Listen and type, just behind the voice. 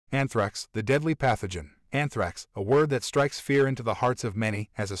Anthrax, the deadly pathogen. Anthrax, a word that strikes fear into the hearts of many,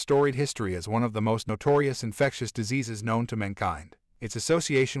 has a storied history as one of the most notorious infectious diseases known to mankind. Its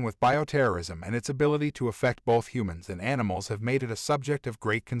association with bioterrorism and its ability to affect both humans and animals have made it a subject of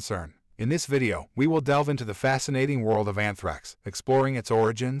great concern. In this video, we will delve into the fascinating world of anthrax, exploring its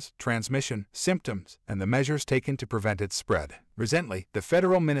origins, transmission, symptoms, and the measures taken to prevent its spread. Resently, the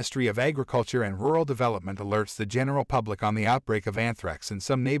Federal Ministry of Agriculture and Rural Development alerts the general public on the outbreak of anthrax in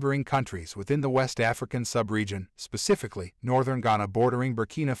some neighboring countries within the West African sub-region, specifically northern Ghana bordering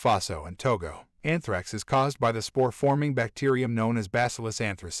Burkina Faso and Togo. Anthrax is caused by the spore-forming bacterium known as Bacillus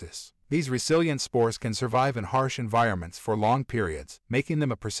anthracis. These resilient spores can survive in harsh environments for long periods, making them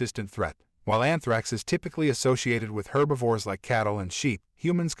a persistent threat. While anthrax is typically associated with herbivores like cattle and sheep,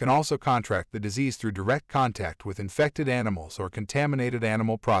 humans can also contract the disease through direct contact with infected animals or contaminated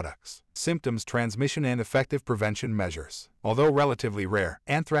animal products. Symptoms, transmission, and effective prevention measures. Although relatively rare,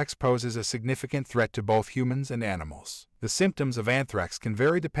 anthrax poses a significant threat to both humans and animals. The symptoms of anthrax can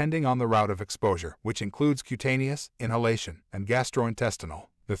vary depending on the route of exposure, which includes cutaneous, inhalation, and gastrointestinal.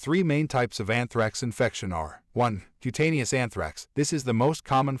 The three main types of anthrax infection are: 1. Cutaneous anthrax. This is the most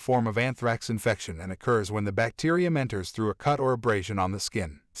common form of anthrax infection and occurs when the bacterium enters through a cut or abrasion on the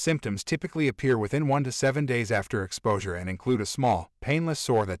skin. Symptoms typically appear within 1 to 7 days after exposure and include a small, painless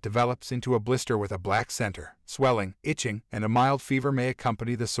sore that develops into a blister with a black center. Swelling, itching, and a mild fever may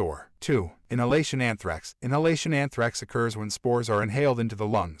accompany the sore. 2. Inhalation anthrax. Inhalation anthrax occurs when spores are inhaled into the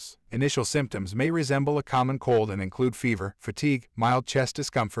lungs. Initial symptoms may resemble a common cold and include fever, fatigue, mild chest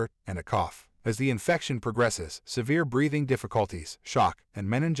discomfort, and a cough. As the infection progresses, severe breathing difficulties, shock, and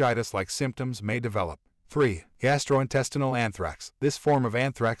meningitis-like symptoms may develop. 3. Gastrointestinal anthrax. This form of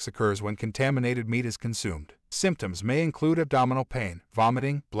anthrax occurs when contaminated meat is consumed. Symptoms may include abdominal pain,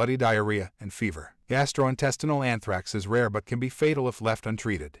 vomiting, bloody diarrhea, and fever. Gastrointestinal anthrax is rare but can be fatal if left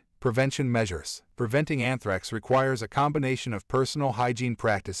untreated. Prevention measures. Preventing anthrax requires a combination of personal hygiene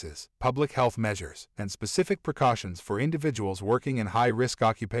practices, public health measures, and specific precautions for individuals working in high-risk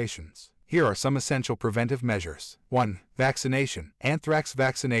occupations. Here are some essential preventive measures. 1. Vaccination. Anthrax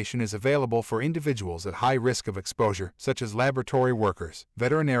vaccination is available for individuals at high risk of exposure, such as laboratory workers,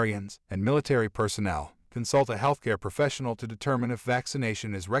 veterinarians, and military personnel. Consult a healthcare professional to determine if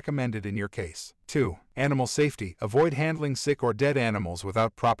vaccination is recommended in your case. 2. Animal safety. Avoid handling sick or dead animals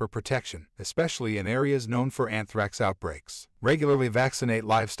without proper protection, especially in areas known for anthrax outbreaks. Regularly vaccinate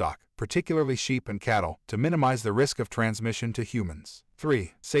livestock, particularly sheep and cattle, to minimize the risk of transmission to humans.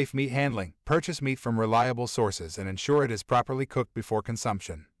 3. Safe meat handling. Purchase meat from reliable sources and ensure it is properly cooked before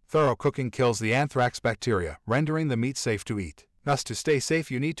consumption. Thorough cooking kills the anthrax bacteria, rendering the meat safe to eat. Thus, to stay safe,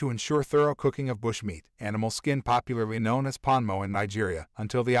 you need to ensure thorough cooking of bushmeat, animal skin popularly known as ponmo in Nigeria,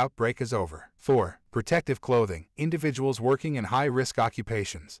 until the outbreak is over. 4. Protective clothing. Individuals working in high-risk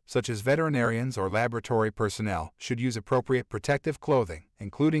occupations, such as veterinarians or laboratory personnel, should use appropriate protective clothing,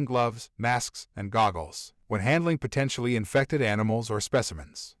 including gloves, masks, and goggles, when handling potentially infected animals or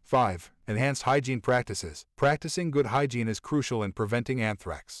specimens. 5. Enhanced hygiene practices. Practicing good hygiene is crucial in preventing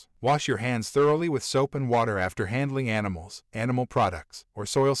anthrax. Wash your hands thoroughly with soap and water after handling animals, animal products, or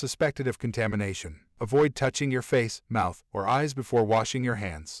soil suspected of contamination. Avoid touching your face, mouth, or eyes before washing your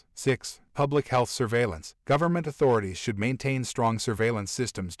hands. 6. Public health surveillance. Government authorities should maintain strong surveillance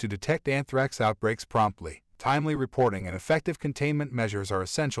systems to detect anthrax outbreaks promptly. Timely reporting and effective containment measures are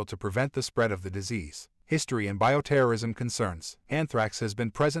essential to prevent the spread of the disease. History and bioterrorism concerns. Anthrax has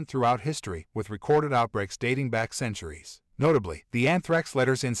been present throughout history, with recorded outbreaks dating back centuries. Notably, the anthrax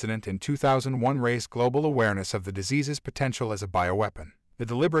letters incident in 2001 raised global awareness of the disease's potential as a bioweapon. The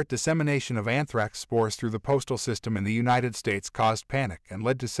deliberate dissemination of anthrax spores through the postal system in the United States caused panic and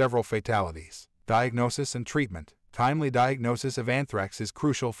led to several fatalities. Diagnosis and treatment. Timely diagnosis of anthrax is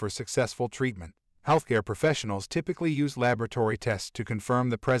crucial for successful treatment. Healthcare professionals typically use laboratory tests to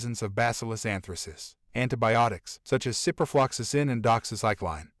confirm the presence of Bacillus anthracis. Antibiotics, such as ciprofloxacin and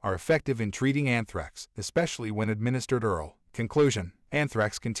doxycycline, are effective in treating anthrax, especially when administered orally. Conclusion.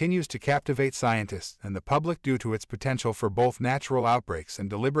 Anthrax continues to captivate scientists and the public due to its potential for both natural outbreaks and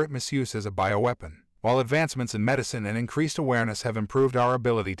deliberate misuse as a bioweapon. While advancements in medicine and increased awareness have improved our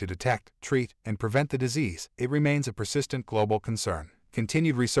ability to detect, treat, and prevent the disease, it remains a persistent global concern.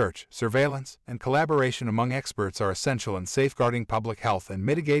 Continued research, surveillance, and collaboration among experts are essential in safeguarding public health and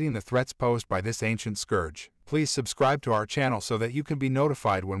mitigating the threats posed by this ancient scourge. Please subscribe to our channel so that you can be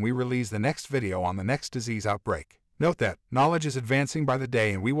notified when we release the next video on the next disease outbreak. Note that knowledge is advancing by the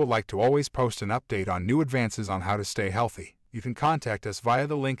day and we would like to always post an update on new advances on how to stay healthy. You can contact us via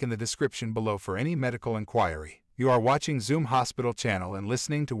the link in the description below for any medical inquiry. You are watching Zoom Hospital channel and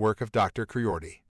listening to work of Dr. Kriordi.